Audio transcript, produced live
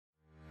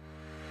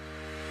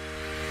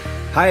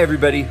Hi,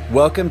 everybody.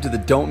 Welcome to the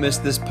Don't Miss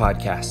This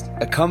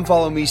podcast, a Come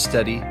Follow Me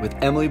study with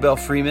Emily Bell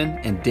Freeman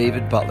and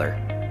David Butler.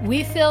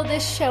 We fill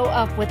this show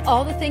up with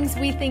all the things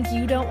we think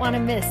you don't want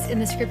to miss in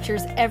the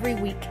scriptures every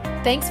week.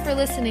 Thanks for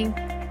listening.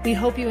 We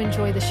hope you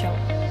enjoy the show.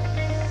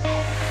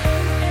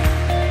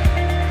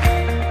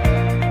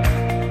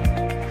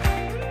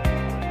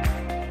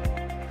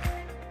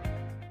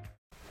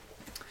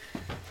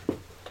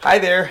 Hi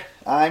there.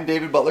 I'm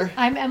David Butler.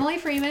 I'm Emily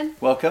Freeman.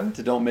 Welcome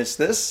to Don't Miss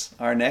This,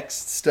 our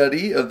next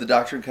study of the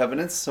Doctrine and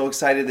Covenants. So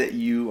excited that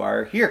you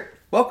are here.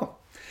 Welcome.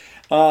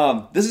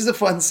 This is a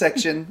fun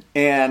section,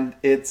 and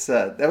it's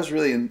I was a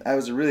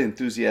really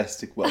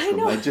enthusiastic welcome.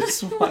 I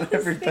just want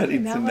everybody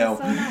to know.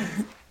 So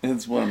nice.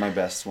 It's one of my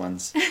best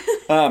ones.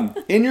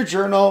 In your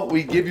journal,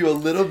 we give you a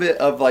little bit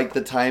of like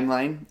the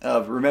timeline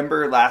of,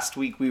 remember last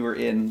week we were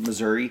in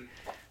Missouri,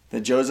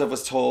 that Joseph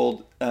was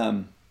told,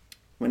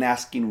 when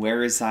asking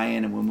where is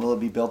Zion and when will it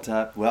be built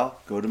up,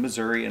 well, go to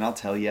Missouri and I'll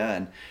tell you.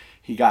 And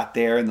he got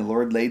there and the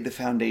Lord laid the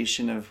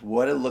foundation of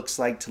what it looks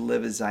like to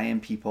live as Zion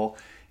people.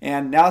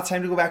 And now it's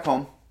time to go back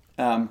home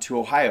to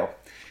Ohio.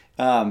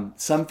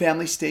 Some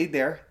families stayed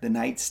there. The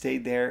Knights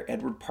stayed there.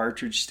 Edward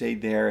Partridge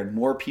stayed there. And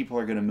more people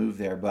are going to move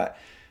there. But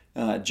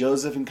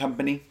Joseph and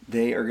company,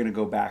 they are going to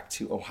go back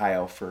to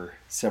Ohio for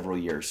several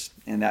years.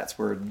 And that's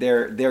where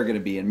they're going to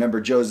be. And remember,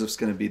 Joseph's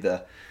going to be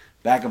the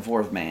back and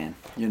forth man,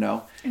 you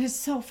know. It is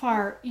so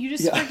far. You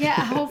just forget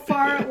how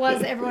far it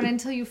was, everyone,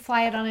 until you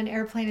fly it on an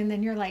airplane, and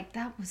then you're like,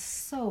 that was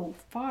so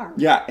far.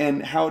 Yeah,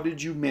 and how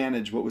did you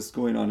manage what was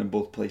going on in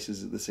both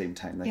places at the same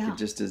time? It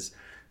just is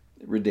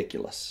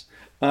ridiculous.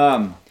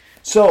 Remember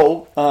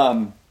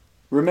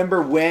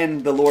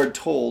when the Lord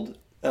told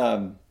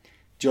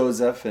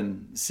Joseph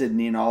and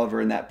Sidney and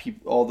Oliver and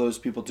all those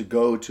people to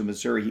go to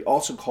Missouri, he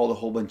also called a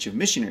whole bunch of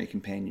missionary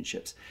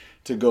companionships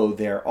to go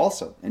there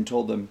also and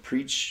told them,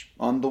 preach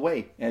on the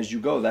way as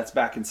you go. That's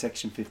back in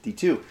section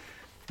 52.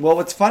 Well,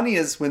 what's funny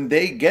is when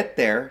they get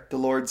there, the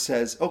Lord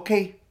says,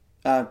 okay,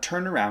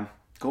 turn around,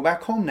 go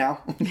back home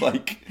now. They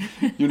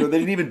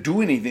didn't even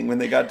do anything when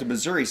they got to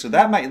Missouri. So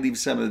that might leave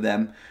some of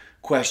them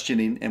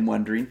questioning and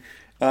wondering.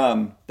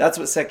 That's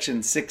what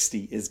section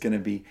 60 is going to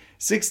be.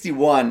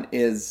 61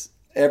 is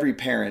every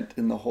parent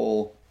in the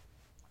whole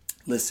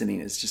listening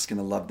is just going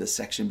to love this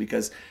section,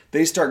 because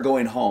they start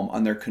going home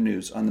on their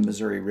canoes on the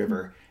Missouri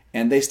River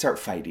and they start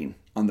fighting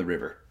on the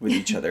river with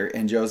each other.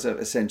 And Joseph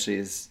essentially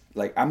is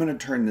like, I'm going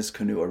to turn this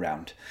canoe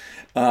around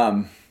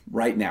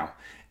right now.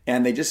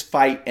 And they just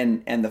fight,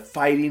 and the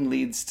fighting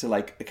leads to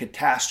like a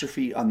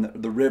catastrophe on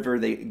the river.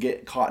 They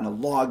get caught in a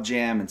log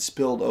jam and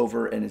spilled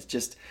over, and it's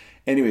just...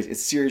 Anyways, it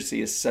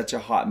seriously is such a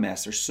hot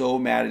mess. They're so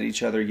mad at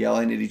each other,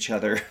 yelling at each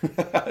other.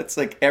 It's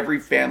like every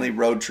family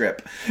road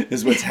trip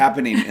is what's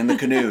happening in the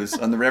canoes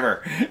on the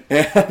river.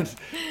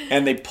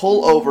 And they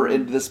pull over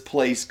into this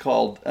place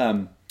called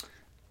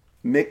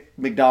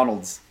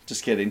McDonald's.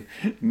 Just kidding.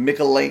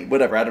 Michelane,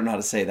 whatever. I don't know how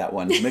to say that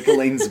one.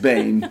 Michelane's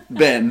Bend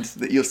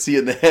that you'll see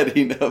in the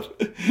heading of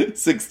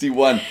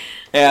 61.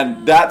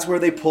 And that's where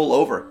they pull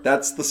over.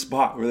 That's the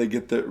spot where they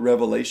get the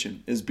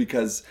revelation, is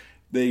because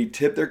they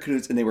tipped their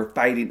canoes and they were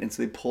fighting, and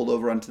so they pulled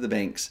over onto the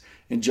banks.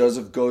 And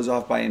Joseph goes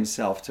off by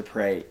himself to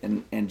pray,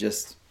 and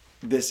just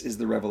this is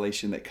the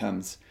revelation that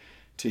comes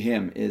to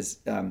him, is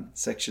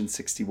section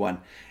 61.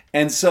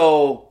 And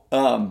so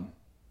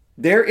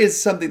there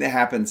is something that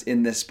happens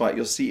in this spot.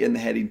 You'll see in the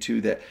heading too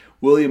that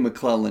William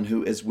McClellan,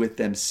 who is with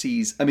them,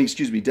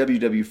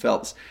 W.W.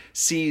 Phelps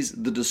sees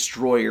the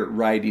destroyer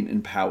riding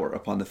in power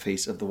upon the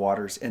face of the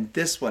waters. And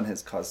this one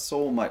has caused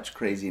so much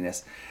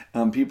craziness.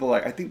 People are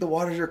like, I think the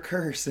waters are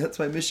cursed. That's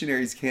why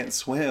missionaries can't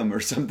swim or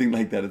something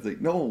like that. It's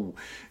like, no,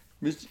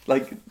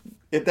 like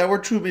if that were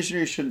true,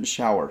 missionaries shouldn't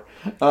shower.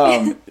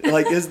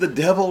 Is the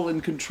devil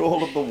in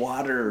control of the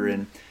water?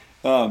 And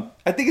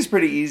I think it's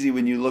pretty easy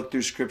when you look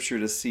through scripture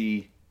to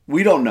see,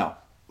 we don't know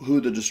who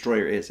the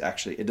destroyer is,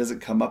 actually. It doesn't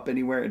come up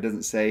anywhere. It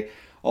doesn't say.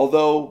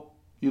 Although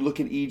you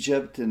look in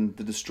Egypt and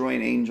the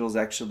destroying angel is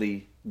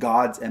actually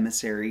God's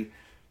emissary.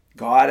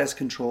 God has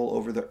control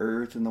over the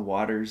earth and the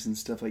waters and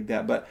stuff like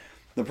that. But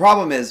the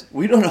problem is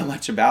we don't know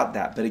much about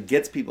that, but it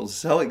gets people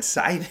so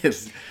excited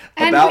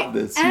about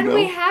this. And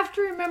we have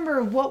to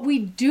remember, what we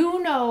do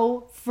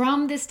know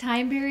from this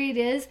time period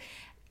is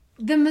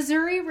the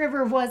Missouri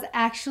River was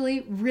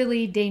actually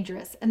really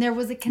dangerous. And there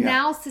was a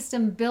canal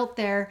system built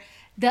there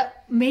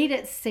that made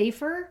it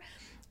safer,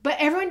 but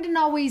everyone didn't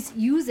always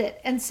use it.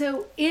 And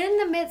so in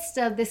the midst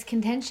of this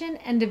contention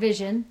and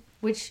division,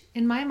 which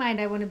in my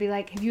mind, I want to be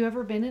like, have you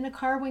ever been in a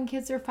car when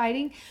kids are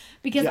fighting?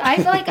 Because I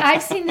feel like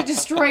I've seen the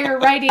destroyer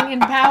riding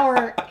in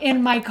power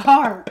in my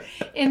car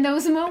in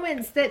those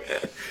moments that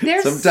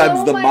there's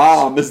sometimes the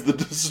mom is the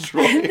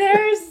destroyer.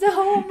 There's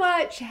so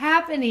much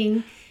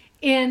happening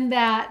in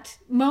that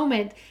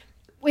moment.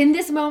 In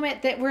this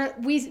moment that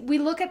we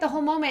look at the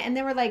whole moment and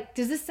then we're like,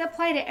 does this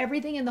apply to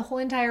everything in the whole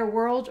entire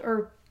world,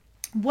 or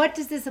what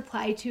does this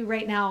apply to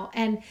right now?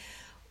 And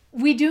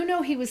we do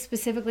know he was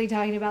specifically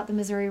talking about the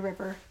Missouri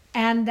River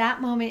and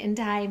that moment in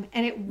time,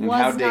 and it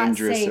was how not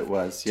dangerous safe it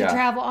was to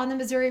travel on the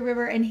Missouri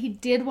River, and he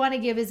did want to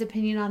give his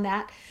opinion on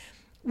that.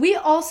 We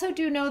also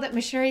do know that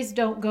missionaries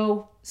don't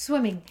go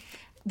swimming.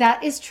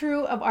 That is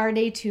true of our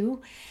day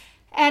too.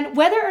 And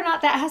whether or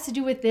not that has to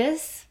do with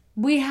this,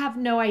 we have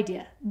no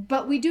idea.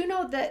 But we do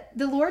know that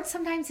the Lord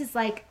sometimes is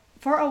like,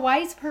 for a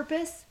wise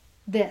purpose,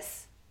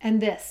 this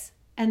and this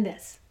and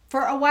this.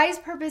 For a wise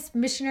purpose,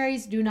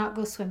 missionaries do not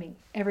go swimming,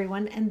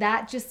 everyone. And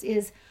that just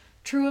is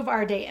true of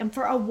our day. And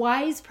for a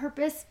wise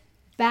purpose,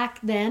 back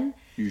then,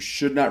 you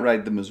should not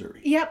ride the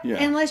Missouri. Yep,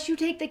 yeah. Unless you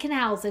take the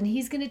canals. And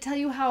he's going to tell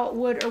you how it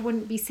would or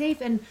wouldn't be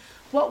safe. And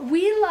what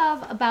we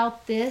love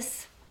about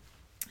this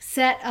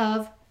set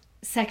of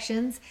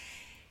sections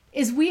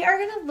is we are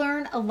going to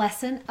learn a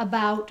lesson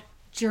about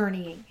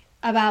journeying,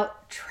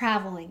 about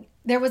traveling.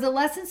 There was a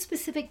lesson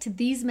specific to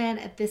these men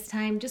at this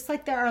time, just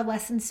like there are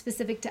lessons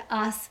specific to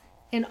us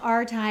in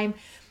our time.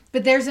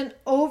 But there's an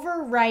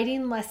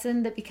overriding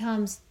lesson that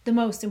becomes the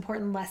most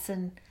important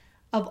lesson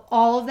of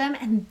all of them.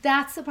 And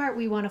that's the part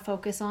we want to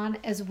focus on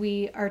as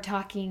we are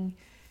talking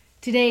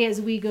today, as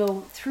we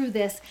go through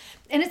this.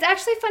 And it's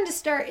actually fun to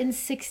start in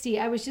 60.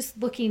 I was just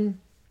looking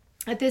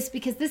at this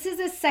because this is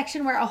a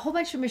section where a whole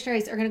bunch of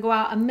missionaries are going to go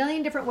out a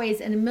million different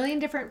ways and a million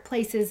different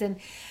places, and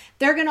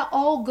they're going to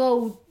all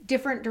go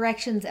different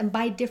directions and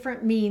by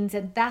different means.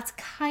 And that's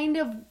kind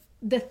of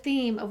the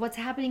theme of what's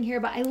happening here.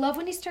 But I love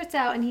when he starts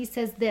out and he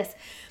says this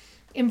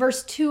in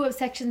verse 2 of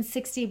section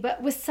 60,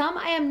 "But with some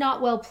I am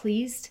not well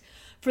pleased,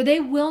 for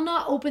they will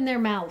not open their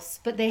mouths,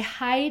 but they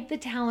hide the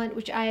talent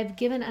which I have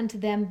given unto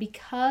them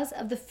because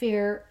of the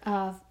fear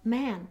of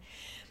man."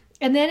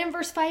 And then in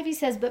verse 5 he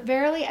says, "But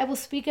verily I will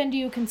speak unto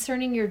you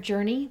concerning your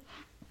journey."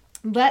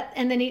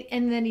 And then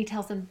he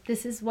tells them,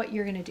 this is what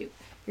you're going to do.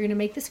 You're going to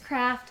make this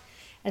craft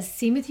as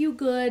seemeth you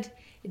good.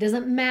 It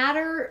doesn't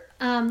matter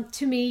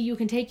to me. You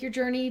can take your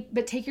journey,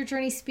 but take your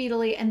journey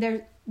speedily. And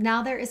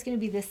there is going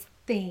to be this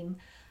theme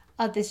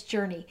of this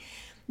journey.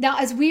 Now,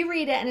 as we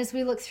read it and as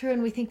we look through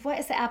and we think, what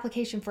is the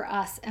application for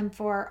us and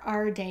for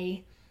our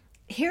day?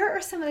 Here are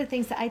some of the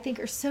things that I think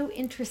are so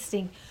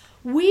interesting.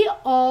 We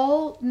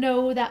all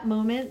know that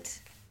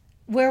moment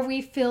where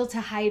we feel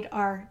to hide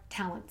our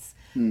talents,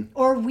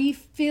 or we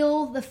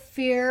feel the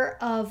fear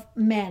of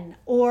men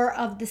or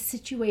of the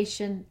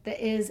situation that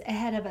is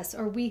ahead of us,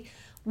 or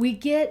we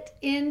get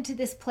into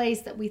this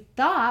place that we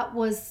thought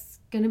was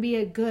going to be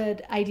a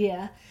good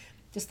idea,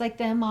 just like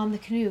them on the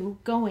canoe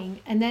going.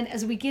 And then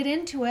as we get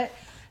into it,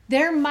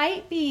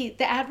 the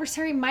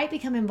adversary might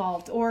become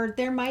involved, or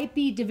there might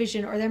be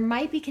division, or there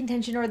might be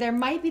contention, or there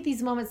might be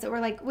these moments that we're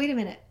like, wait a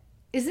minute,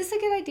 is this a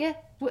good idea?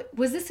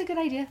 Was this a good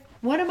idea?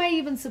 What am I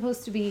even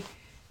supposed to be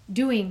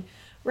doing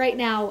right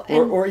now?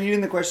 Or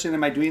even the question,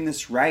 am I doing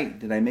this right?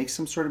 Did I make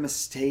some sort of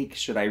mistake?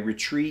 Should I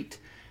retreat?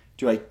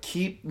 Do I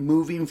keep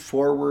moving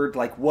forward?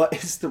 Like, what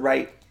is the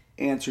right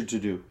answer to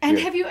do? And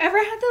have you ever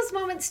had those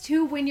moments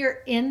too when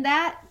you're in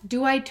that,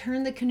 do I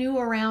turn the canoe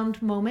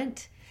around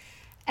moment?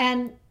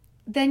 And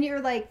then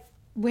you're like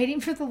waiting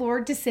for the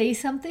Lord to say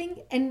something,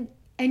 and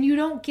you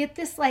don't get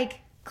this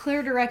like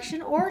clear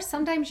direction, or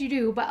sometimes you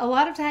do, but a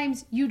lot of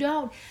times you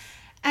don't.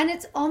 And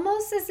it's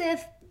almost as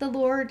if the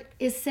Lord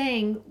is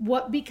saying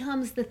what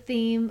becomes the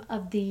theme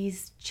of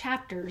these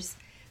chapters.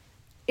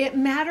 It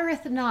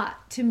mattereth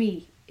not to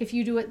me if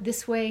you do it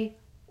this way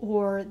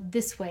or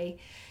this way.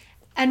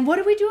 And what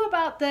do we do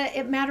about the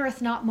it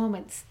mattereth not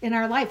moments in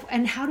our life?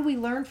 And how do we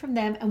learn from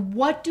them? And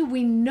what do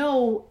we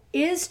know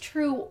is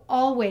true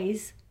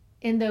always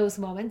in those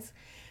moments?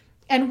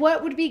 And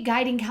what would be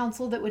guiding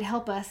counsel that would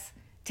help us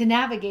to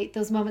navigate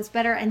those moments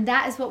better? And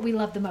that is what we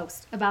love the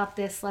most about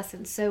this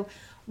lesson. So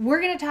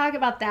we're going to talk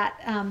about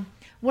that.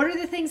 What are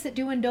the things that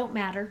do and don't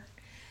matter?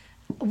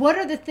 What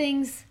are the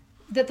things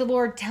that the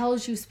Lord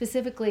tells you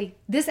specifically,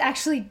 this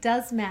actually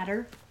does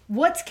matter?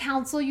 What's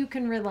counsel you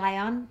can rely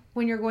on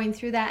when you're going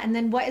through that? And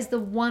then what is the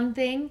one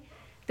thing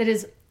that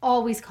is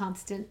always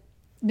constant,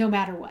 no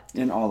matter what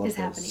in all of is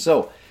those happening?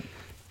 So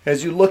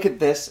as you look at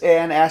this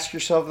and ask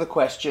yourself the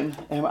question,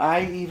 am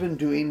I even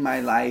doing my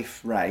life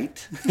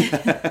right?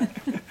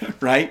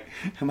 Right?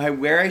 Am I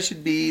where I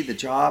should be? The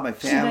job, my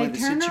family, the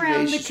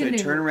situation. Should I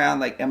turn around?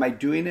 Like, am I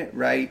doing it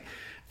right?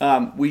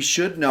 We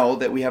should know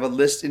that we have a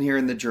list in here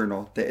in the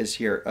journal that is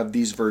here of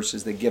these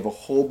verses that give a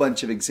whole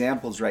bunch of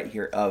examples right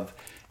here of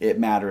it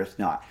mattereth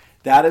not.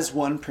 That is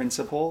one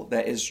principle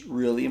that is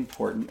really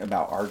important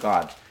about our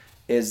God,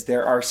 is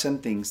there are some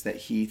things that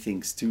he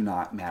thinks do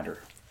not matter.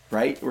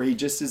 Right? Where he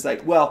just is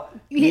like, well,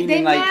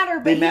 they matter,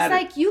 but he's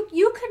like,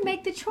 you could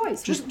make the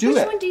choice. Just do it.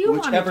 Which one do you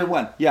want to do? Whichever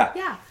one. Yeah.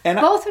 Yeah. And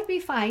both would be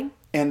fine.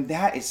 And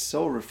that is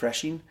so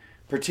refreshing,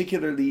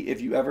 particularly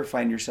if you ever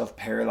find yourself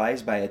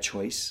paralyzed by a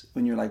choice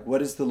when you're like, what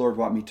does the Lord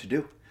want me to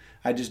do?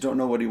 I just don't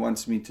know what he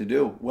wants me to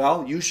do.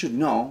 Well, you should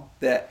know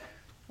that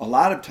a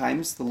lot of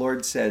times the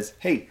Lord says,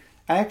 hey,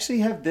 I actually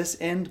have this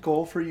end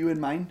goal for you in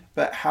mind,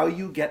 but how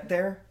you get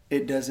there,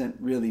 it doesn't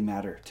really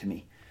matter to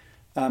me.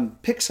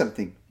 Pick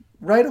something.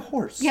 Ride a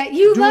horse. Yeah,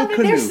 you love it.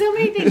 There's so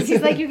many things.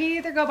 He's like, you can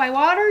either go by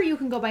water, you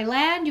can go by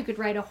land, you could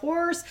ride a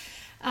horse,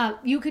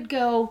 you could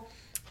go.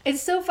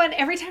 It's so fun.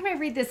 Every time I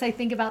read this, I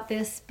think about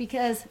this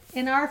because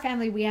in our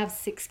family, we have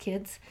 6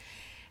 kids.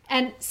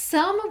 And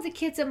some of the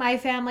kids in my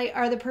family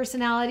are the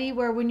personality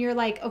where when you're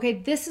like, okay,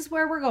 this is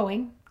where we're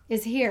going,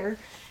 is here,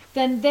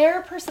 then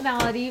their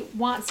personality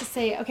wants to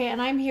say, okay,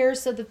 and I'm here,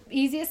 so the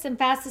easiest and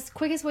fastest,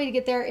 quickest way to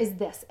get there is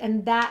this.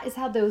 And that is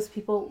how those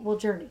people will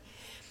journey.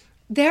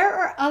 There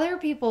are other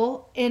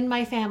people in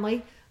my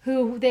family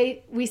who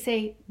we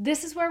say,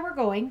 this is where we're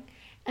going,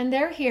 and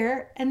they're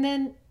here, and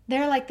then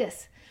they're like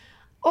this.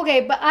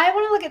 Okay, but I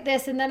want to look at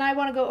this, and then I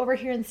want to go over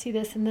here and see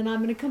this, and then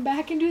I'm going to come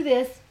back and do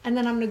this, and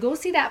then I'm going to go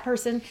see that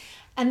person,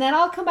 and then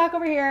I'll come back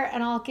over here,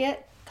 and I'll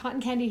get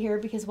cotton candy here,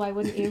 because why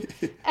wouldn't you?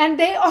 And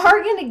they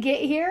are going to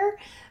get here,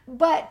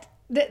 but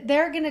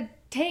they're going to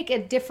take a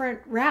different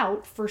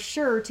route for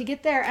sure to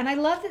get there. And I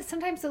love that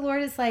sometimes the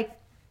Lord is like,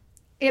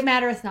 it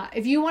mattereth not.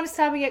 If you want to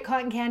stop and get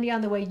cotton candy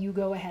on the way, you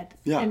go ahead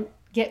and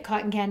get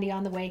cotton candy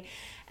on the way.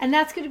 And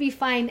that's going to be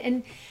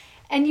fine.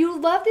 And you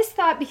love this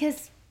thought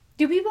because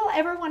do people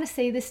ever want to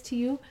say this to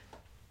you?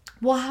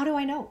 Well, how do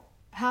I know?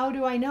 How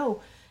do I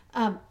know?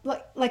 God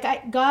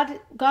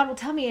will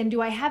tell me, and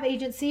do I have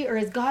agency, or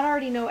does God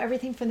already know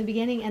everything from the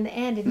beginning and the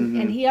end,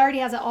 and He already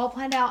has it all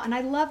planned out? And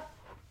I love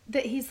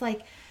that He's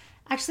like,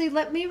 actually,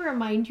 let me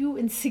remind you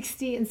in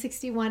 60 and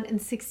 61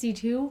 and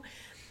 62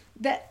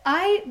 that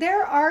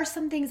there are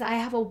some things I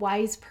have a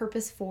wise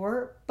purpose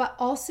for, but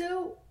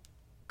also,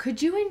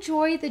 could you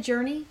enjoy the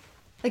journey?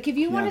 Like if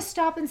you want to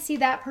stop and see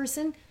that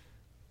person,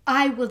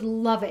 I would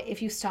love it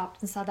if you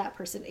stopped and saw that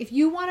person. If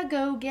you want to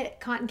go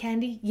get cotton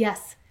candy,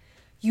 yes,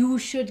 you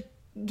should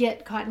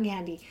get cotton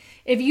candy.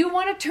 If you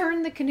want to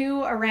turn the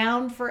canoe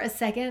around for a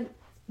second,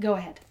 go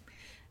ahead.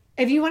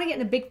 If you want to get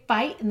in a big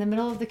fight in the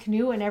middle of the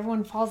canoe and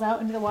everyone falls out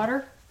into the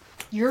water,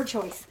 your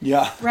choice.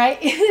 Yeah. Right?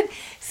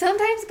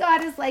 Sometimes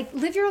God is like,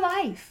 live your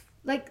life.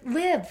 Like,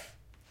 live.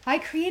 I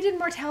created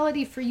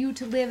mortality for you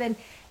to live, and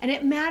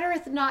it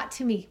mattereth not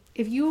to me.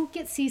 If you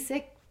get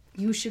seasick,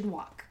 you should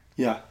walk.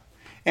 Yeah.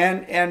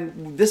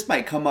 And this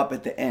might come up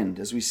at the end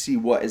as we see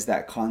what is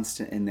that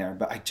constant in there.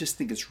 But I just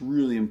think it's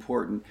really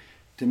important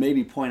to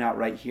maybe point out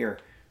right here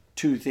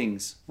two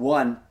things.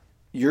 One,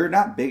 you're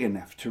not big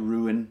enough to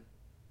ruin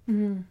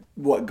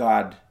what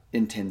God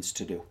intends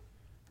to do,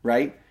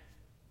 right?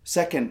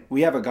 Second,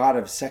 we have a God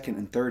of second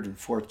and third and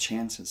fourth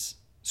chances.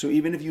 So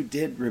even if you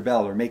did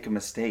rebel or make a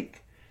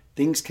mistake,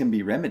 things can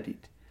be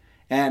remedied.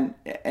 And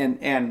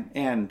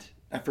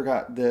I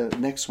forgot the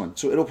next one.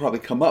 So it'll probably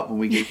come up when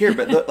we get here.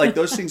 But like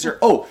those things are,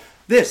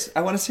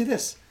 I want to say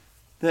this.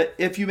 That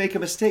if you make a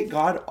mistake,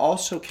 God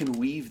also can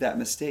weave that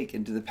mistake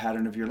into the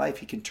pattern of your life.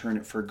 He can turn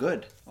it for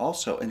good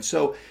also. And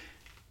so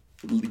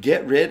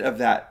get rid of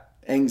that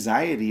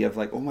anxiety of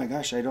like, oh my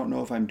gosh, I don't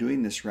know if I'm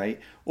doing this right.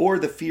 Or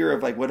the fear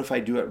of like, what if I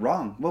do it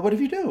wrong? Well, what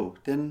if you do?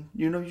 Then,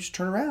 you just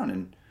turn around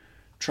and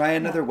try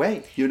another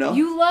way,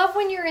 You love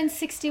when you're in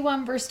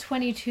 61 verse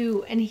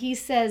 22 and he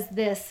says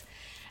this,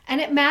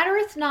 and it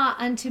mattereth not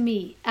unto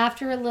me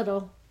after a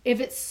little, if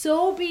it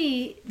so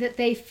be that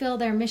they fill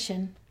their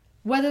mission,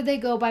 whether they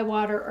go by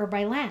water or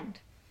by land.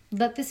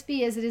 Let this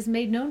be as it is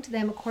made known to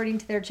them according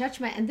to their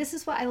judgment. And this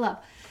is what I love.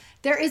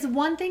 There is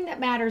one thing that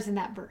matters in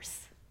that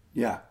verse.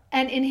 Yeah.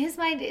 And in his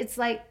mind, it's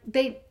like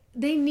they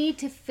need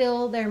to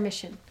fill their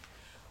mission.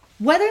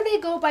 Whether they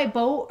go by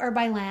boat or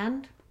by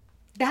land,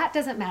 that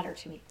doesn't matter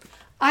to me.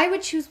 I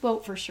would choose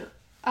boat for sure.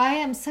 I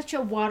am such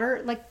a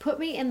water, like put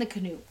me in the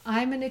canoe.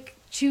 I'm going to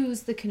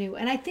choose the canoe.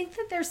 And I think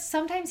that there's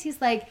sometimes he's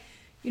like,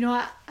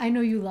 I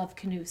know you love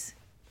canoes.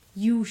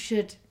 You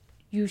should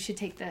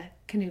take the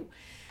canoe.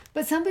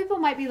 But some people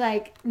might be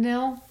like,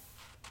 no,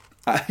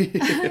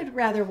 I'd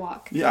rather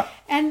walk. Yeah.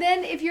 And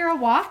then if you're a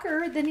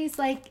walker, then he's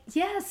like,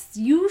 yes,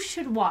 you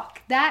should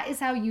walk. That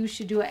is how you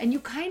should do it. And you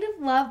kind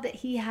of love that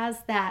he has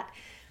that.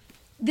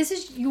 This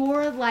is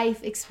your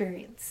life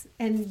experience.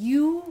 And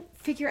you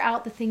figure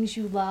out the things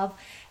you love.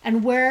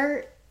 And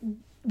where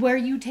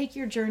you take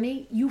your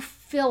journey, you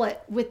fill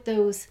it with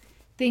those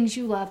things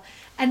you love.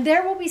 And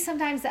there will be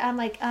sometimes that I'm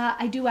like,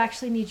 I do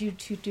actually need you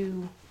to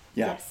do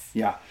this.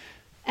 Yeah.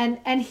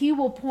 And he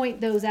will point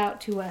those out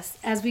to us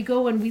as we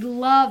go, and we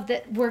love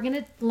that we're going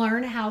to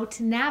learn how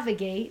to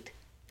navigate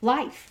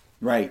life.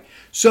 Right.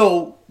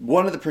 So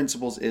one of the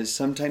principles is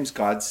sometimes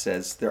God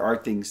says there are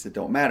things that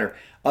don't matter.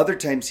 Other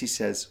times he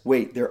says,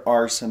 wait, there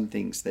are some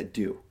things that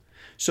do.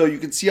 So you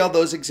can see all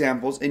those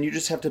examples, and you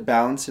just have to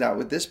balance it out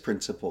with this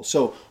principle.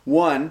 So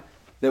one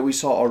that we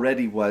saw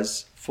already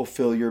was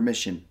fulfill your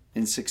mission.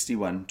 In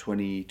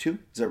 61:22, is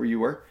that where you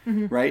were?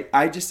 Mm-hmm. Right?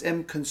 I just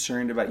am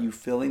concerned about you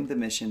filling the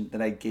mission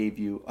that I gave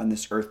you on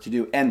this earth to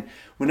do. And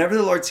whenever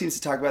the Lord seems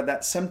to talk about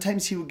that,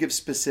 sometimes he will give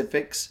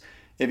specifics.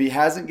 If he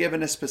hasn't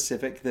given a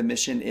specific, the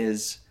mission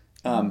is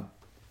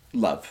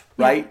love,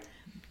 right?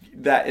 Yeah.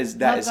 That is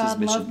his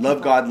mission.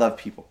 Love God, love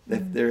people.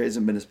 Mm-hmm. There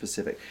hasn't been a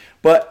specific.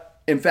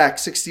 But in fact,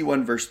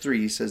 61 verse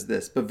 3 says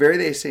this, but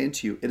verily I say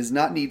unto you, it is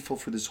not needful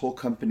for this whole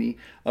company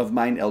of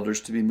mine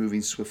elders to be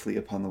moving swiftly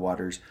upon the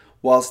waters,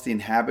 whilst the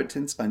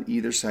inhabitants on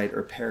either side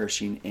are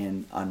perishing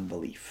in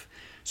unbelief.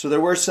 So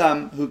there were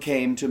some who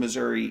came to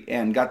Missouri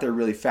and got there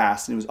really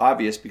fast. And it was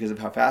obvious because of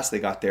how fast they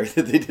got there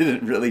that they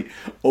didn't really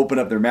open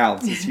up their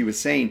mouths, as he was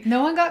saying.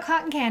 No one got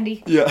cotton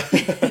candy. Yeah.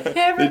 They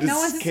just no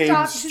one came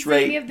stopped to see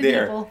straight any of the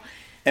there. people.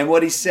 And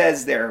what he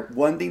says there,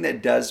 one thing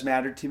that does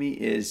matter to me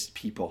is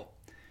people.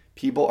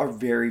 People are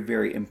very,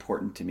 very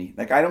important to me.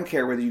 Like, I don't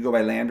care whether you go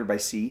by land or by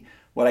sea.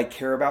 What I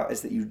care about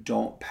is that you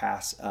don't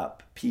pass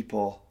up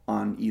people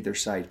on either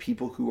side.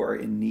 People who are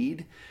in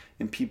need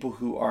and people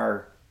who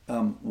are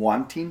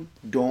wanting,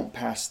 don't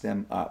pass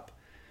them up.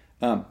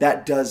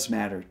 That does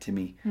matter to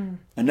me.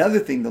 Another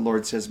thing the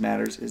Lord says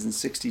matters is in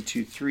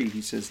 62:3.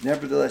 He says,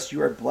 "Nevertheless,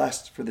 you are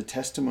blessed for the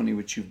testimony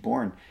which you've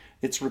borne.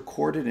 It's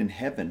recorded in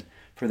heaven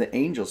for the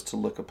angels to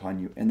look upon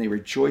you, and they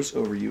rejoice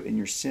over you, and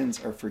your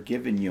sins are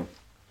forgiven you."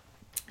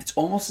 It's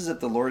almost as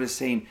if the Lord is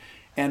saying,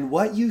 and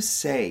what you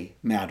say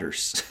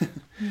matters.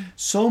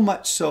 So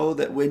much so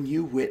that when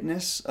you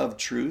witness of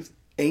truth,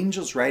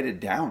 angels write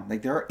it down.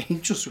 Like, there are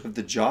angels who have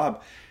the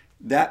job.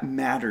 That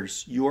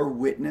matters. Your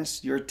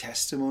witness, your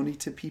testimony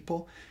to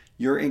people,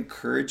 your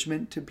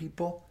encouragement to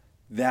people,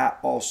 that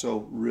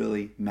also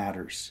really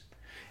matters.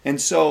 And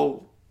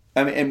so,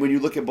 I mean, and when you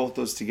look at both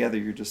those together,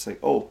 you're just like,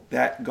 oh,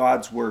 that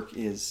God's work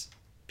is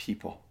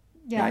people,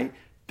 right?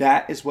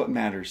 That is what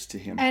matters to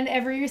him. And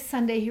every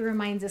Sunday he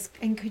reminds us,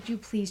 and could you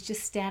please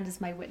just stand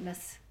as my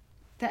witness?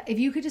 That if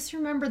you could just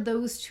remember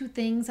those two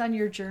things on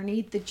your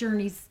journey, the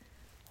journey's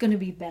going to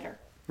be better.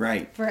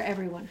 Right. For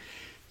everyone.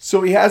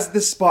 So he has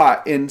this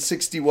spot in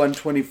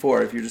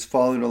 61:24, if you're just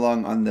following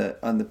along on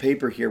the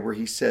paper here, where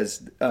he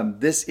says,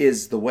 this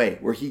is the way,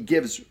 where he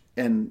gives,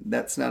 and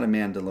that's not a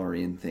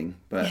Mandalorian thing,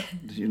 but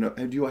you know,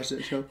 have you watched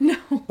that show? No,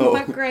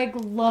 but Greg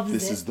loves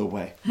this it. This is the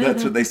way.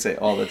 That's what they say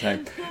all the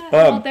time.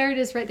 Well, there it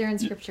is right there in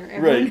Scripture.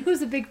 Everyone right.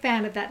 who's a big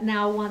fan of that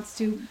now wants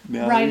to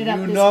now write it up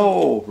this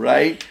week.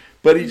 Right?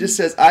 But he just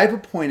says, I've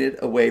appointed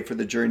a way for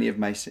the journey of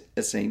my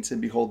saints,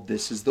 and behold,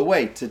 this is the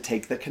way, to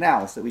take the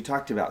canals that we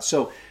talked about.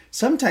 So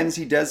sometimes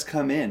he does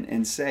come in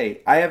and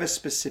say, I have a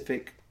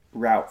specific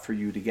route for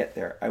you to get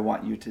there. I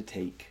want you to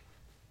take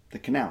the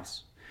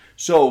canals.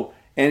 So,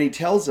 and he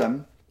tells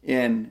them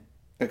in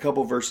a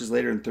couple verses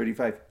later in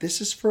 35,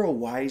 this is for a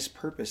wise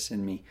purpose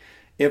in me.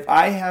 If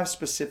I have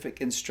specific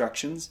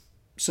instructions,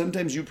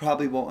 sometimes you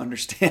probably won't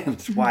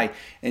understand why.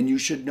 And you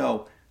should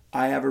know,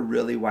 I have a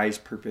really wise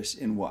purpose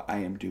in what I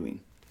am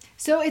doing.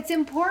 So it's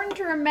important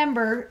to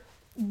remember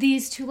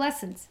these two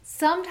lessons.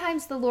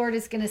 Sometimes the Lord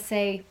is going to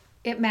say,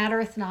 it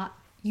mattereth not.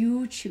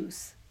 You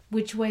choose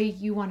which way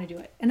you want to do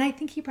it. And I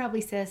think he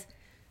probably says,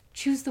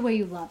 choose the way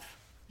you love.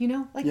 You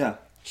know, like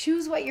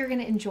choose what you're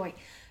going to enjoy.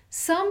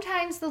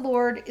 Sometimes the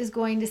Lord is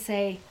going to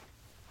say,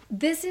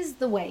 this is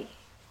the way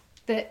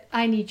that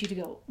I need you to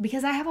go,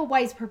 because I have a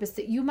wise purpose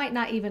that you might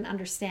not even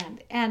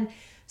understand. And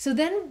so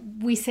then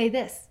we say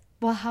this,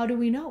 well, how do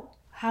we know?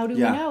 How do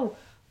we know?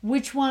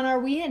 Which one are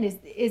we in?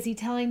 Is he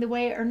telling the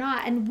way or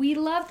not? And we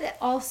love that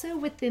also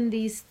within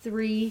these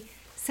three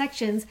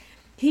sections,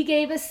 he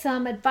gave us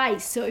some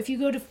advice. So if you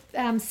go to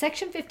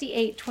section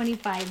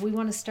 58:25, we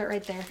want to start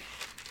right there.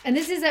 And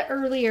this is an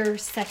earlier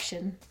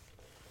section.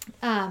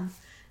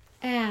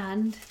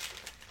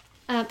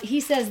 He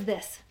says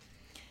this,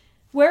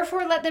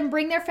 wherefore let them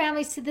bring their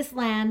families to this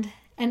land,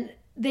 and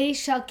they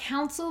shall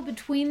counsel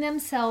between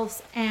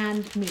themselves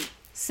and me.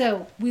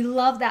 So we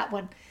love that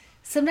one.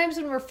 Sometimes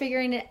when we're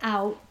figuring it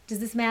out, does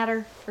this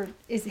matter? Or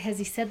has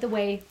he said the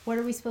way? What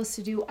are we supposed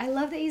to do? I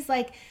love that he's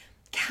like,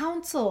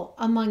 counsel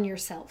among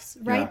yourselves,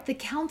 right? Yeah. The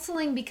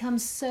counseling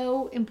becomes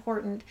so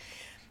important.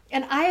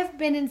 And I have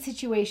been in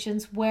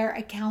situations where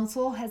a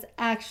counsel has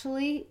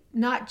actually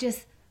not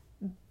just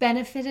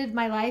benefited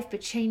my life,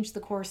 but changed the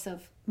course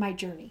of my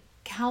journey.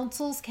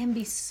 Counsels can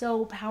be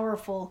so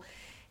powerful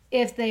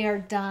if they are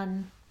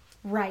done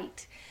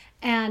right.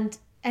 And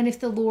if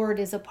the Lord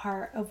is a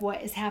part of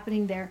what is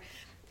happening there.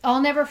 I'll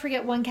never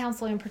forget one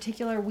counsel in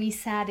particular we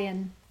sat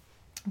in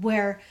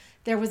where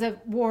there was a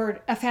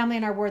family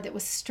in our ward that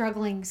was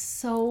struggling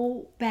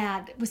so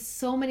bad with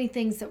so many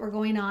things that were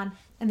going on.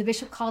 And the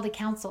bishop called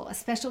a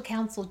special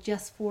council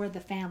just for the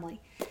family,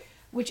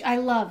 which I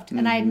loved.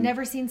 And I had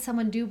never seen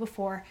someone do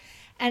before.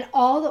 And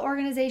all the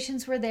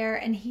organizations were there.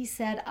 And he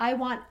said, I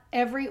want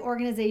every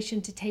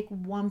organization to take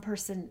one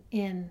person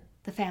in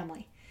the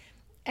family.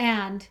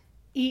 And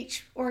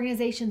each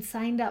organization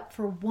signed up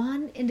for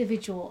one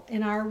individual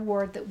in our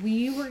ward that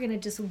we were going to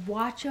just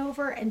watch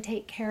over and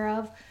take care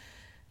of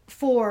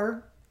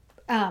for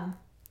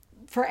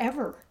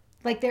forever.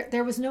 Like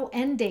there was no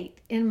end date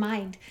in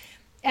mind.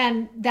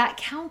 And that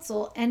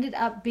council ended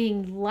up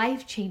being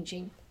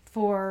life-changing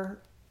for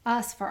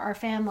us, for our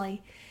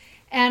family,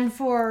 and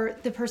for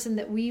the person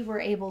that we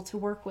were able to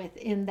work with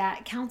in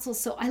that council.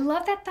 So I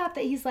love that thought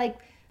that he's like,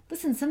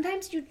 listen,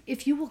 sometimes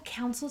if you will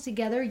counsel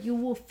together, you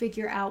will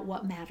figure out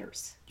what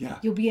matters. Yeah.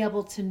 You'll be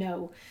able to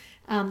know.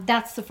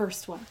 That's the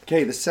first one.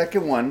 Okay, the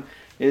second one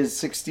is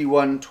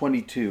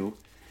 61:22.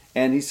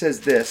 And he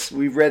says this,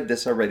 we've read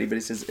this already, but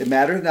he says, it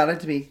mattereth not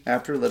unto me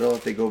after a little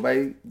if they go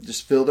by,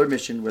 just fill their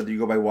mission, whether you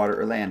go by water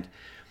or land.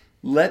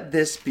 Let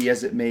this be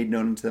as it made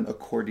known unto them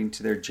according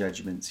to their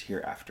judgments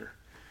hereafter.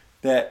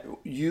 that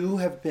you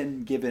have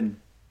been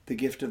given the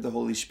gift of the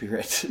Holy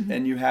Spirit,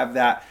 and you have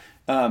that,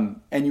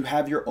 and you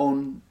have your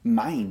own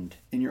mind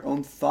and your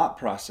own thought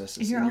processes.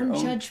 And your own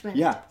judgment.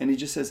 Yeah. And he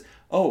just says,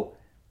 oh,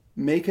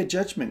 make a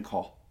judgment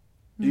call.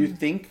 Do you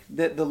think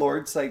that the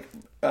Lord's like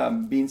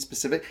being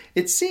specific?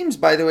 It seems,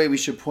 by the way, we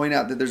should point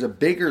out that there's a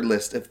bigger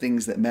list of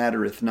things that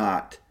mattereth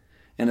not,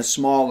 and a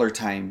smaller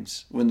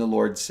times when the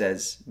Lord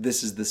says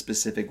this is the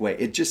specific way.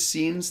 It just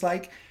seems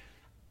like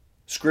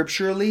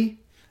scripturally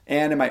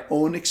and in my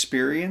own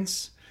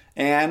experience,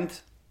 and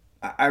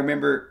I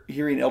remember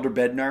hearing Elder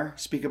Bednar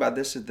speak about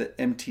this at the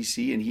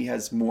MTC, and he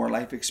has more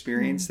life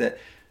experience, that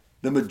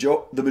the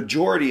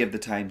majority of the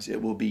times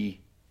it will be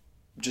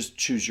just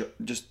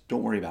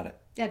don't worry about it.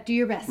 Yeah, do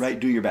your best. Right,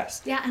 do your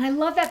best. Yeah, and I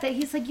love that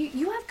he's like,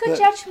 you have good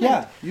judgment.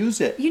 Yeah,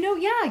 use it. You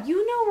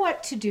know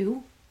what to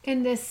do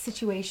in this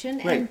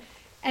situation. Right.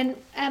 And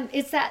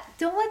it's that,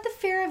 don't let the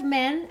fear of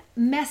men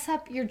mess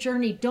up your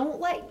journey. Don't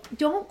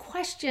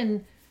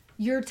question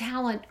your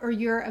talent or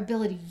your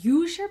ability.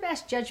 Use your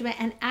best judgment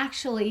and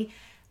actually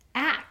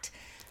act.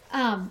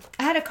 I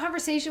had a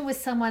conversation with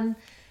someone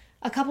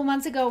a couple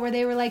months ago where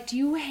they were like, do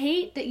you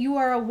hate that you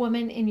are a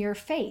woman in your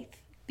faith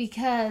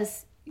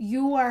because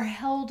you are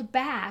held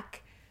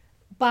back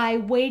by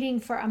waiting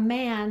for a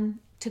man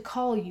to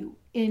call you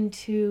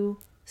into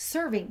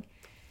serving?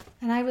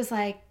 And I was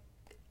like,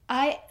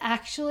 I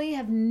actually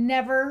have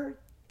never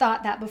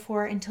thought that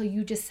before until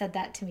you just said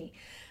that to me.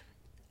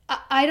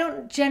 I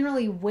don't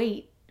generally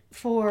wait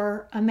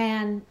for a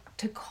man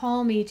to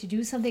call me to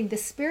do something. The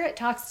Spirit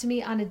talks to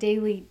me on a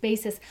daily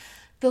basis.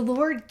 The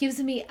Lord gives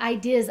me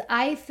ideas.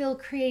 I feel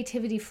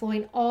creativity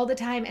flowing all the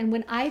time. And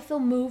when I feel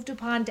moved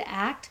upon to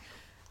act,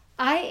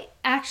 I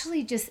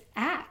actually just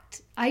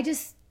act. I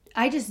just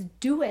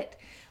do it.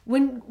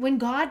 When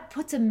God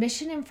puts a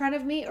mission in front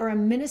of me or a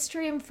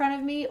ministry in front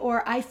of me,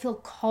 or I feel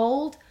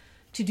called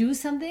to do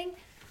something,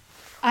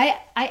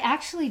 I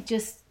actually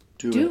just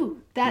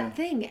do that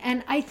thing.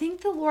 And I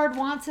think the Lord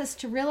wants us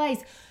to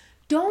realize,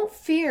 don't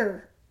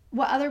fear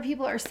what other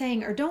people are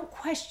saying, or don't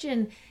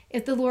question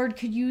if the Lord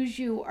could use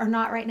you or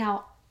not right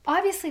now.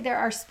 Obviously, there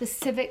are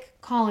specific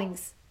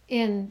callings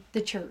in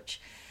the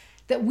church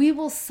that we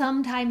will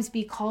sometimes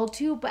be called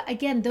to, but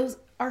again, those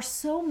are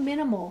so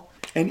minimal.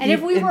 And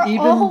if we were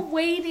all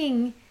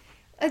waiting,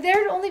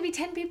 there'd only be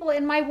 10 people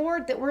in my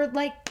ward that were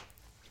like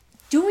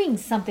doing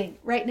something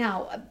right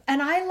now.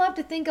 And I love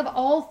to think of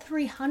all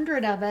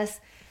 300 of us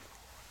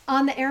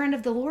on the errand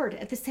of the Lord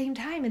at the same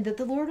time, and that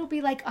the Lord will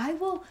be like, I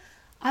will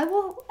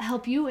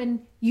help you,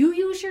 and you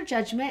use your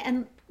judgment,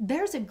 and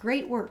there's a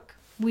great work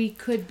we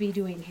could be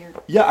doing here.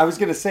 Yeah, I was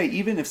going to say,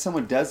 even if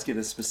someone does get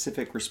a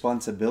specific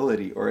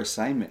responsibility or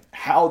assignment,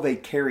 how they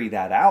carry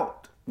that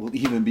out will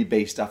even be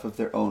based off of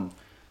their own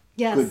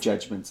good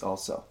judgments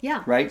also.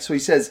 Yeah. Right? So he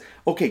says,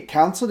 okay,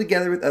 counsel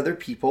together with other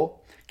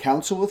people,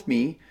 counsel with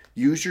me,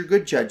 use your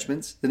good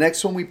judgments. The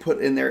next one we put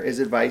in there is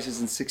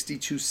advices in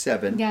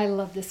 62:7. Yeah, I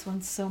love this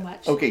one so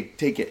much. Okay,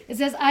 take it. It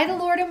says, I, the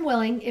Lord, am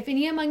willing. If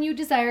any among you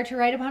desire to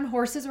ride upon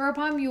horses or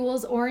upon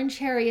mules or in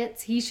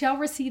chariots, he shall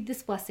receive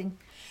this blessing,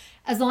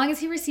 as long as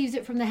he receives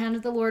it from the hand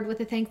of the Lord with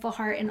a thankful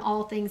heart in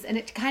all things. And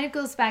it kind of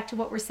goes back to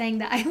what we're saying,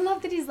 that I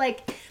love that he's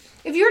like,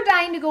 if you're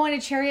dying to go in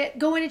a chariot,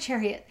 go in a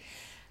chariot,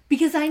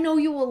 because I know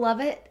you will love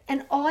it.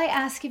 And all I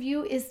ask of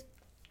you is,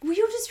 will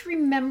you just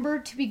remember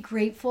to be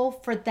grateful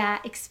for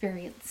that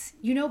experience?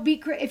 You know,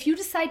 if you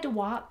decide to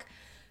walk,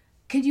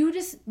 could you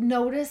just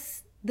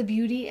notice the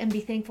beauty and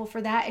be thankful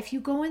for that? If you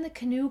go in the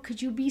canoe,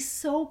 could you be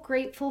so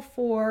grateful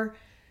for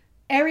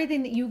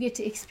everything that you get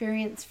to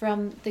experience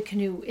from the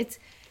canoe? It's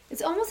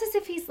almost as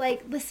if he's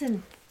like,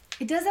 listen,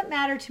 it doesn't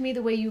matter to me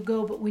the way you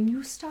go, but when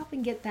you stop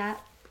and get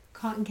that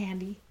cotton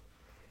candy,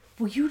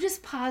 will you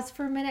just pause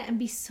for a minute and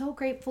be so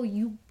grateful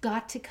you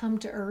got to come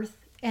to earth,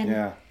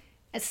 and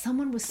as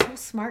someone was so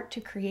smart to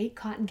create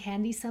cotton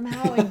candy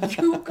somehow, and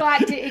you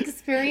got to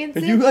experience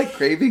it. Are you like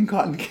craving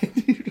cotton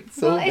candy? It's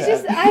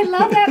just, I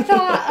love that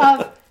thought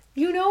of,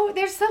 you know,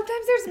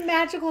 sometimes there's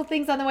magical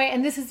things on the way.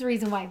 And this is the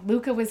reason why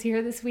Luca was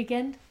here this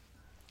weekend,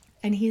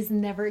 and he's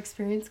never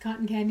experienced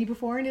cotton candy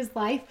before in his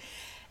life.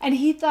 And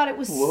he thought it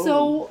was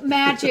so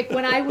magic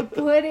when I would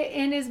put it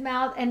in his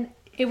mouth and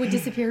it would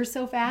disappear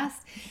so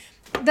fast.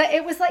 That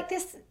it was like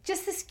this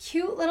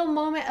cute little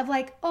moment of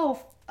like,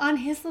 oh, on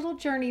his little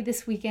journey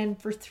this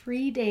weekend for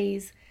 3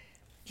 days,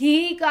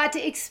 he got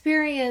to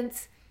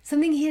experience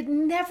something he had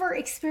never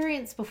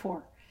experienced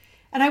before.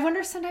 And I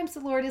wonder, sometimes the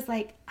Lord is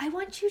like, I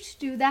want you to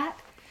do that,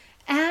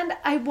 and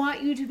I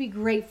want you to be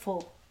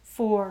grateful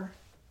for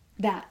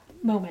that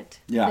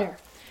moment there.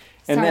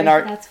 And Sorry, then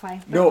that's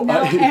why. But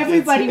now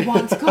everybody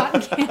wants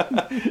cotton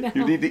candy. Now.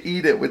 You need to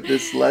eat it with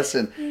this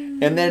lesson.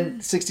 And then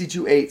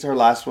 62:8 is our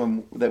last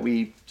one that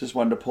we just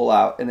wanted to pull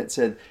out. And it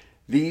said,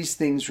 these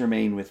things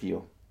remain with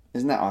you.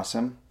 Isn't that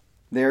awesome?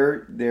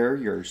 They're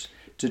yours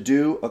to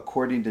do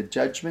according to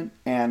judgment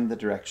and the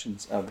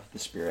directions of the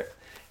Spirit.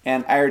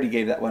 And I already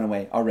gave that one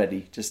away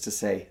already, just to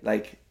say,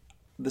 like,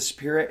 the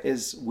Spirit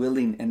is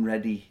willing and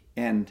ready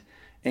and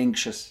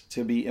anxious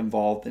to be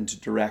involved and to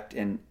direct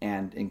and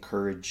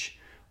encourage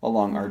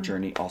along our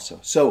journey also.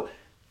 So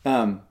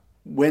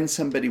when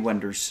somebody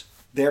wonders,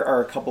 there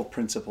are a couple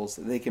principles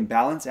that they can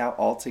balance out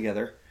all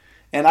together.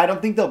 And I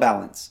don't think they'll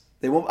balance.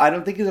 They won't. I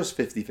don't think there's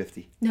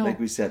 50-50. No. Like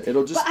we said.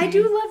 It'll just But I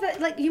do love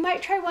that. Like, you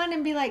might try one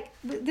and be like,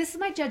 this is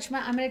my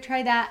judgment. I'm going to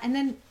try that. And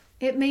then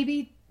it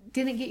maybe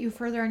didn't get you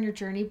further on your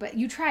journey, but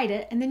you tried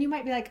it. And then you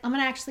might be like, I'm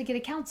going to actually get a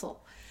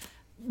counsel.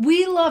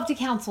 We love to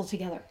counsel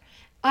together.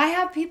 I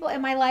have people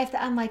in my life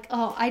that I'm like,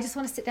 oh, I just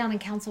want to sit down and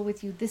counsel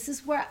with you. This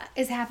is what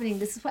is happening.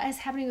 This is what is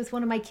happening with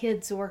one of my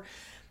kids, or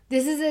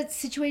this is a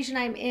situation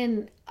I'm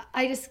in.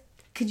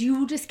 Could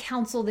you just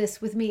counsel this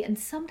with me? And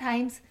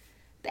sometimes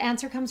the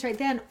answer comes right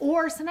then.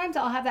 Or sometimes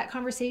I'll have that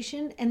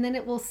conversation and then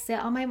it will sit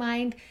on my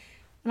mind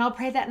and I'll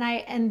pray that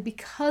night. And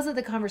because of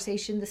the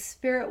conversation, the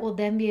Spirit will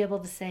then be able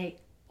to say,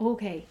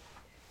 okay,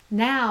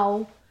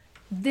 now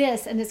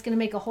this, and it's going to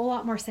make a whole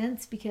lot more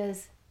sense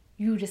because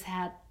you just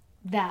had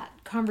that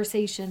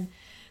conversation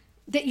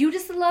that you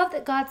just love,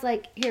 that God's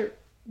like, here,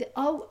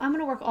 I'm going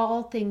to work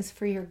all things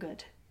for your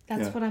good.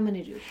 That's what I'm going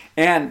to do.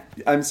 And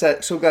I'm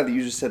so glad that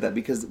you just said that,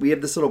 because we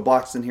have this little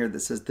box in here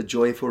that says the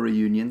joyful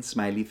reunion,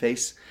 smiley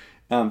face,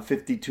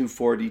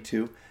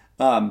 5242.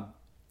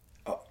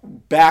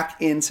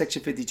 Back in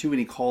section 52, when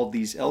he called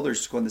these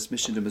elders to go on this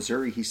mission to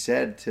Missouri, he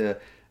said to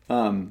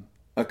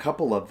a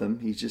couple of them,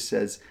 he just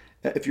says,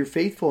 if you're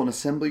faithful and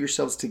assemble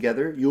yourselves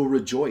together, you'll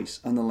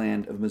rejoice on the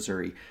land of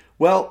Missouri.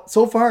 Well,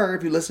 so far,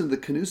 if you listen to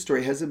the canoe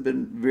story, hasn't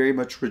been very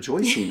much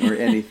rejoicing or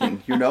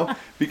anything,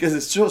 because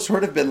it's just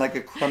sort of been like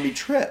a crummy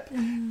trip.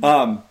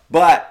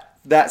 But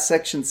that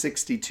section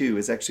 62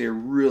 is actually a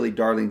really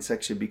darling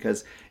section,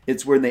 because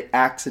it's where they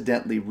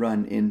accidentally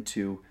run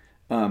into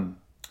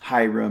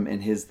Hiram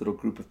and his little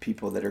group of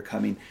people that are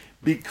coming.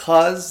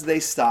 Because they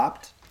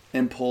stopped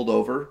and pulled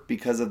over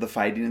because of the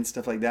fighting and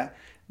stuff like that,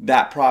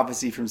 that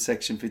prophecy from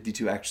section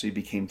 52 actually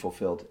became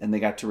fulfilled, and they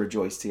got to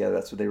rejoice together.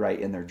 That's what they write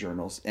in their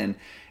journals. And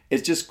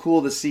it's just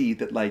cool to see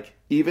that, like,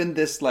 even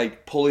this,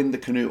 like, pulling the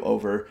canoe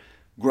over,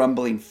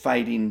 grumbling,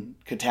 fighting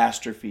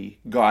catastrophe,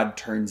 God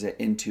turns it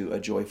into a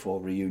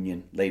joyful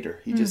reunion later.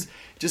 He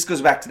just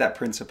goes back to that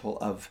principle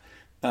of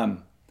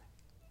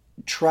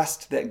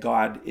trust that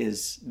God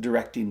is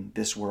directing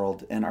this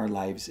world and our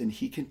lives, and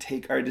he can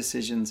take our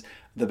decisions,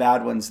 the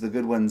bad ones, the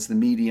good ones, the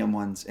medium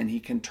ones, and he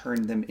can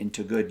turn them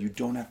into good. You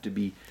don't have to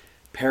be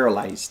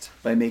paralyzed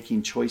by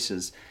making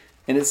choices.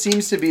 And it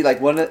seems to be like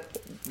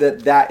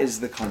that is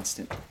the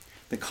constant.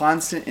 The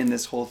constant in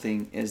this whole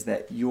thing is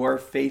that your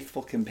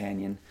faithful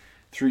companion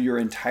through your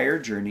entire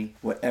journey,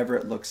 whatever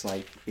it looks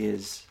like,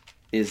 is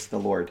the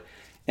Lord.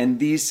 And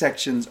these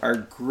sections are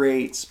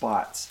great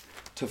spots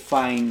to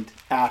find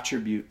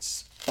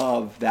attributes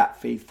of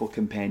that faithful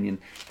companion.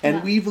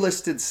 And we've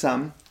listed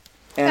some,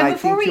 and I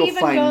think you'll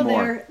find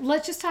more. There,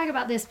 let's just talk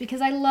about this,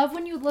 because I love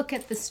when you look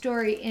at the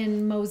story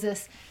in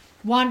Moses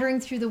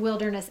wandering through the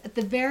wilderness. At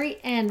the very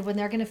end, when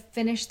they're going to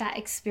finish that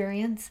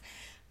experience,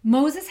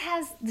 Moses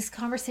has this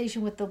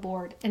conversation with the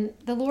Lord, and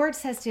the Lord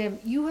says to him,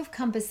 you have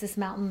compassed this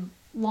mountain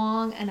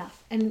long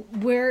enough, and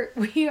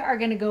we are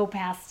going to go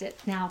past it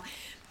now.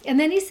 And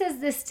then he says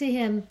this to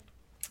him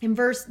in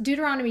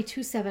Deuteronomy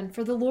 2:7,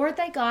 for the Lord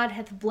thy God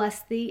hath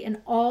blessed thee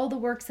in all the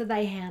works of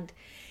thy hand.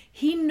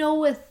 He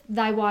knoweth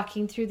thy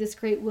walking through this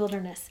great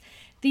wilderness.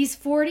 These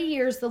 40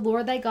 years the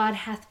Lord thy God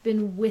hath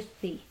been with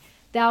thee.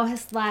 Thou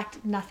hast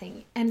lacked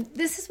nothing. And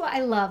this is what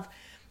I love,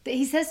 that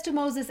he says to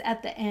Moses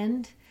at the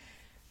end,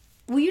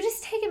 will you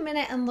just take a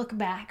minute and look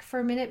back for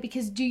a minute?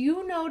 Because do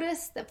you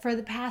notice that for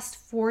the past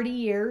 40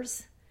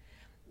 years,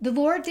 the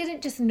Lord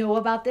didn't just know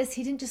about this.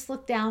 He didn't just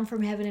look down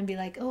from heaven and be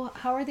like, oh,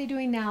 how are they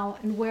doing now?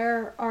 And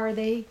where are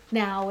they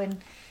now?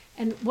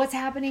 And what's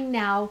happening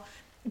now?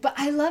 But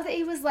I love that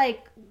he was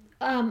like,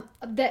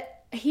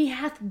 that he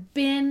hath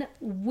been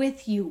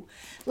with you.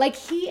 Like,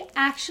 he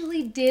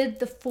actually did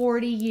the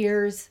 40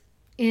 years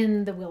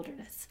in the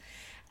wilderness.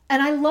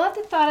 And I love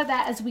the thought of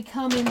that as we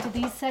come into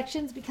these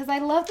sections, because I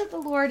love that the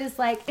Lord is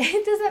like,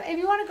 it doesn't, if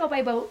you want to go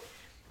by boat,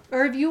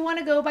 or if you want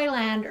to go by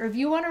land, or if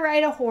you want to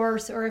ride a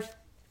horse, or if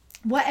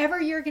whatever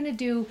you're going to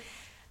do,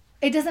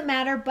 it doesn't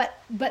matter.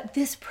 But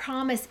this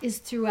promise is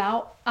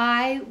throughout.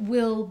 I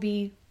will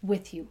be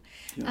with you.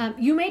 Yeah.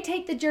 You may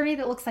take the journey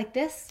that looks like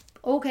this.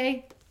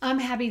 Okay, I'm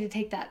happy to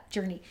take that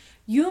journey.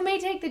 You may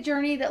take the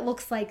journey that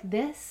looks like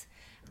this.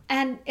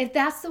 And if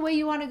that's the way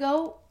you want to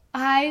go,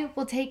 I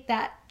will take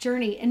that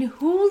journey. And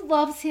who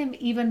loves him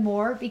even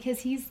more? Because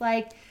he's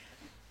like,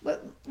 we're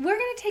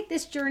going to take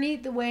this journey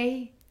the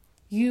way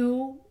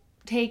you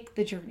take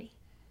the journey.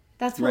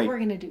 That's what we're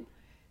going to do.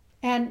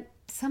 And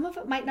some of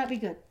it might not be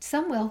good.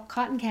 Some will,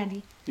 cotton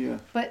candy. Yeah.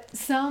 But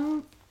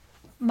some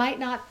might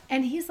not.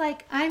 And he's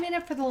like, I'm in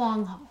it for the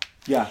long haul.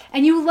 Yeah.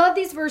 And you love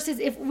these verses.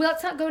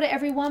 Let's not go to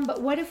every one,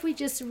 but what if we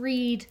just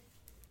read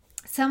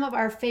some of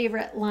our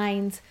favorite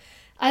lines?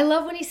 I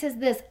love when he says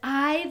this,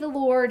 I, the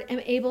Lord,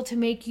 am able to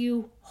make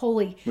you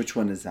holy. Which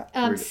one is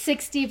that?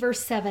 60 verse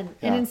 7.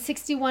 Yeah. And in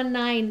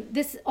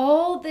 61:9,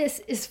 all this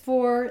is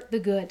for the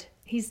good.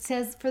 He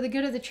says for the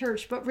good of the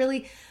church, but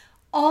really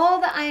all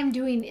that I am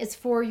doing is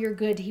for your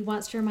good. He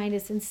wants to remind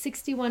us in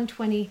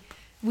 61:20,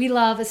 we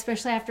love,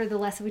 especially after the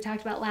lesson we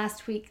talked about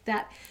last week,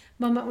 that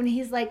moment when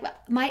he's like,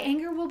 my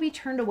anger will be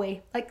turned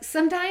away. Like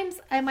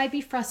sometimes I might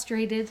be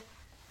frustrated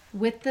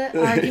with the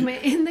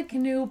argument in the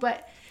canoe,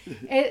 but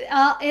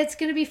it's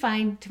going to be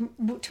fine.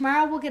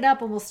 Tomorrow we'll get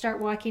up and we'll start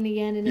walking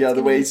again. And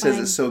the way he says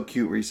it's so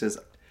cute, where he says,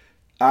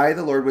 I,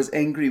 the Lord, was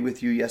angry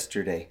with you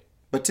yesterday,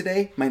 but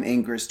today mine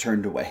anger is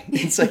turned away.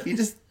 It's like he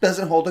just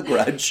doesn't hold a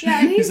grudge.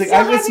 Yeah, and he's like,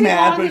 I was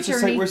mad, but it's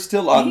just like we're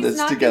still on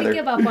this together. He's not going to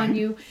give up on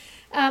you.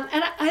 And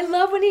I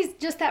love when he's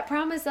just that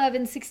promise of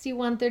in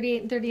 61,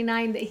 38, and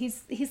 39 that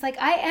he's like,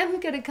 I am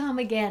going to come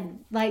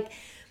again. Like,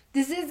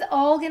 this is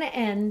all going to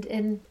end.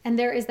 And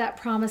there is that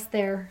promise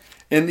there.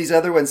 In these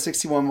other ones,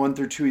 61, 1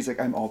 through 2, he's like,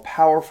 I'm all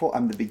powerful.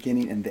 I'm the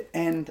beginning and the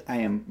end. I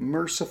am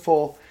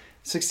merciful.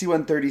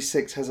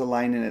 61:36 has a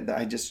line in it that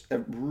I just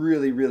am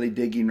really, really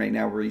digging right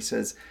now, where he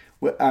says,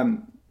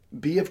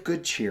 be of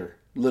good cheer,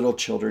 little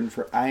children,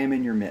 for I am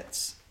in your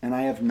midst, and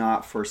I have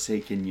not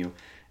forsaken you.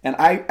 And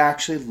I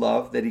actually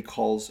love that he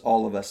calls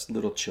all of us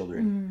little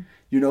children,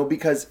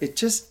 because it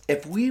just,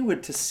 if we were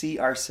to see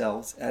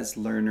ourselves as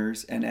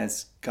learners and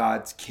as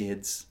God's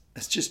kids,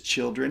 as just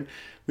children,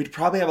 we'd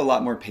probably have a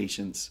lot more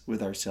patience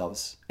with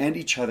ourselves and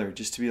each other,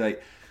 just to be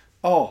like,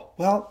 oh,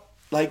 well,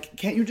 like,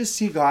 can't you just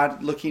see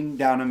God looking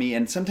down on me?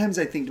 And sometimes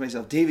I think to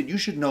myself, David, you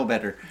should know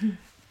better.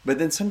 But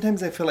then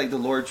sometimes I feel like the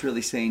Lord's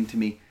really saying to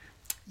me,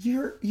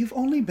 you've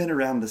only been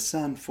around the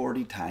sun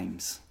 40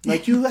 times.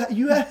 Like you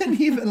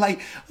haven't even, like,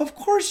 of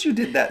course you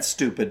did that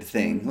stupid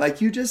thing. Like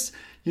you just,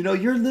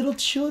 you're little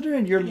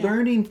children. You're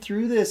learning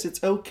through this.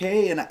 It's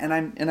okay. And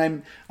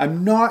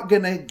I'm not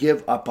gonna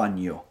give up on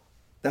you.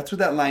 That's what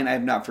that line, I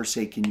have not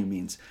forsaken you,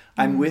 means.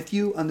 I'm with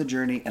you on the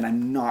journey, and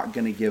I'm not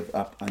gonna give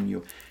up on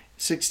you.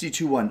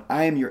 62:1,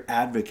 I am your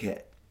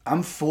advocate.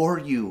 I'm for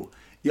you.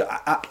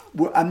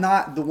 I'm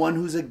not the one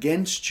who's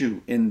against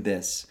you in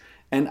this.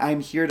 And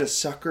I'm here to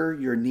succor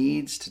your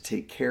needs, to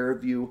take care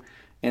of you.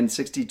 And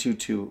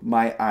 62:2,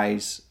 my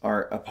eyes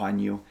are upon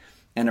you,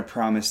 and a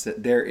promise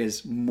that there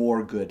is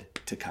more good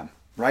to come,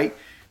 right?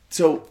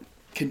 So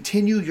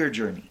continue your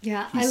journey.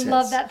 Yeah, I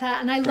love that.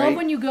 And I love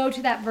when you go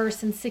to that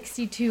verse in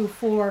 62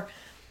 for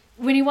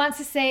when he wants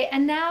to say,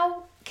 and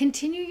now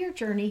continue your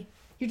journey.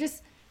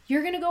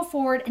 You're going to go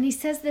forward. And he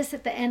says this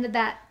at the end of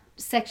that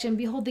section,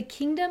 behold, the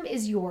kingdom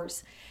is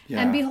yours.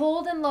 Yeah. And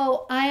behold, and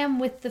lo, I am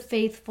with the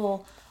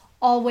faithful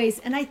always.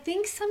 And I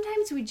think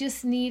sometimes we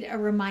just need a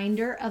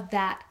reminder of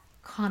that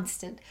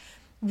constant.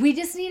 We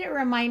just need a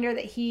reminder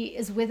that he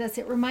is with us.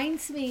 It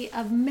reminds me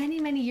of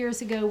many, many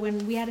years ago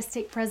when we had a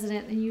stake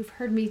president, and you've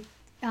heard me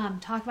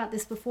talk about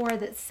this before,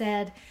 that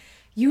said,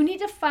 you need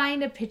to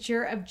find a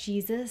picture of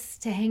Jesus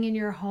to hang in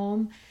your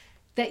home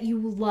that you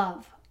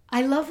love.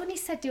 I love when he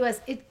said to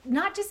us,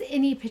 not just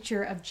any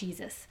picture of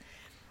Jesus,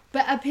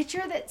 but a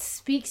picture that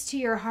speaks to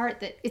your heart,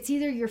 that it's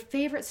either your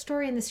favorite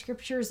story in the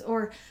scriptures,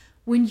 or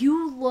when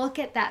you look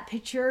at that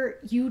picture,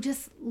 you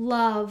just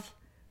love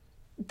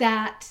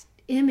that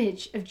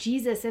image of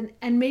Jesus.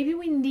 And maybe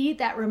we need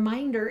that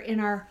reminder in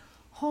our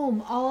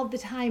home all of the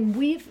time.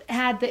 We've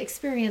had the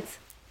experience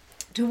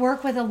to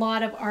work with a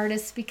lot of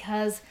artists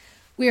because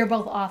we are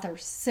both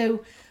authors.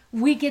 So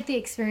we get the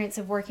experience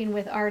of working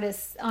with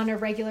artists on a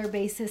regular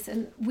basis,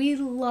 and we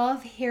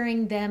love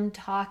hearing them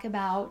talk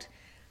about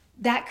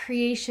that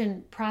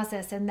creation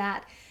process and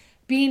that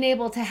being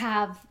able to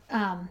have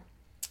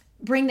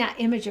bring that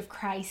image of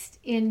Christ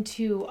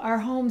into our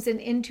homes and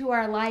into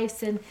our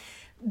lives. And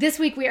this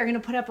week we are going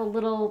to put up a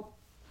little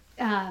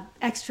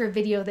extra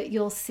video that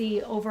you'll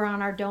see over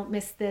on our Don't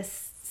Miss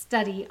This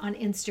study on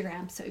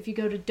Instagram. So if you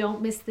go to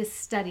Don't Miss This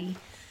study,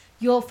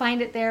 you'll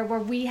find it there, where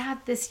we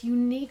have this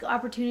unique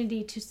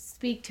opportunity to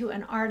speak to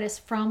an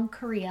artist from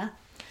Korea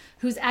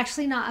who's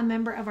actually not a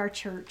member of our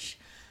church,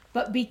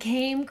 but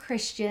became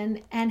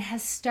Christian and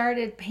has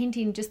started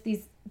painting just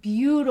these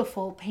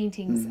beautiful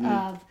paintings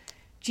of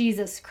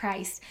Jesus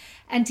Christ.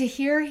 And to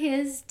hear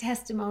his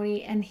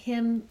testimony and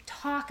him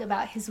talk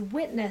about his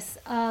witness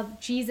of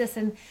Jesus.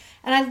 And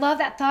I love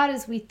that thought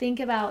as we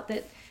think about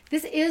that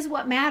this is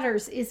what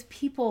matters, is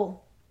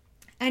people.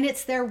 And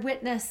it's their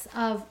witness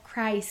of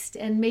Christ.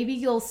 And maybe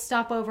you'll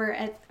stop over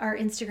at our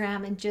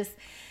Instagram and just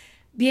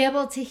be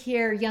able to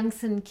hear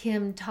Youngsun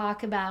Kim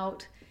talk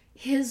about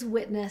his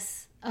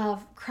witness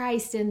of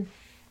Christ and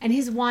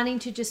his wanting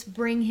to just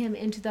bring him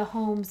into the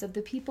homes of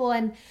the people.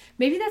 And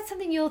maybe that's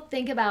something you'll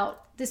think about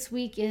this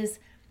week, is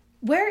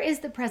where is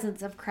the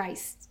presence of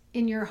Christ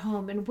in your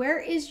home? And where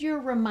is your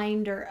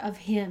reminder of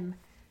him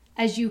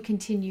as you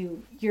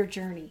continue your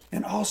journey?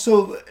 And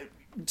also,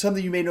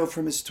 something you may know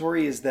from his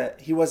story is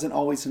that he wasn't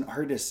always an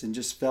artist and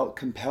just felt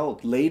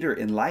compelled later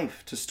in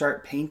life to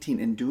start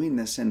painting and doing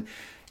this. And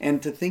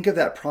to think of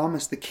that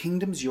promise, the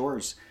kingdom's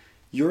yours.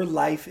 Your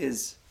life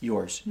is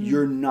yours.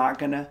 You're not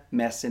going to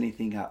mess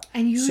anything up.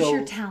 And use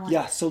your talent.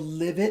 Yeah, so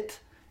live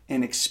it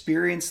and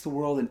experience the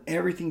world and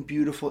everything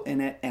beautiful in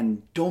it.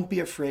 And don't be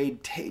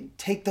afraid.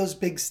 Take those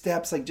big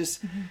steps. Like,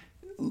 just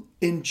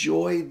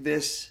enjoy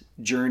this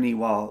journey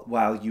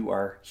while you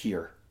are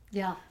here.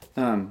 Yeah.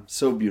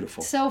 So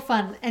beautiful. So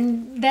fun.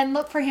 And then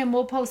look for him.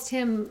 We'll post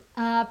him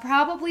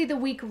probably the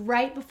week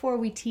right before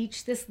we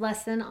teach this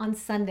lesson on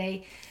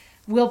Sunday.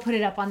 We'll put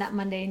it up on that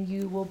Monday, and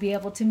you will be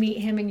able to meet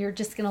him, and you're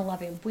just going to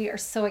love him. We are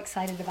so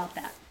excited about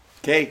that.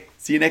 Okay,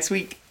 see you next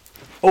week.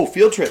 Oh,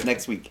 field trip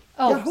next week.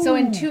 Oh, Yahoo! so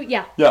in 2,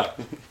 yeah. Yeah.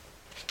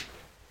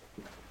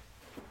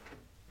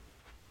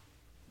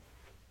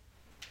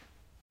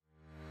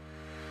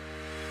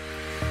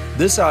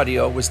 This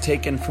audio was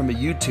taken from a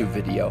YouTube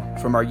video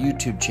from our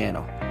YouTube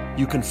channel.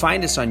 You can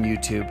find us on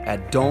YouTube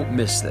at Don't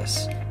Miss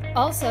This.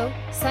 Also,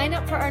 sign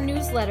up for our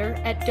newsletter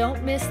at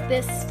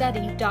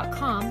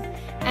don'tmissthisstudy.com,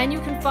 and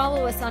you can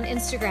follow us on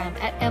Instagram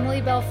at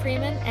Emily Bell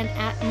Freeman and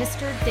at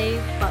Mr.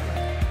 Dave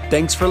Butler.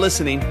 Thanks for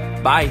listening.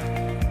 Bye.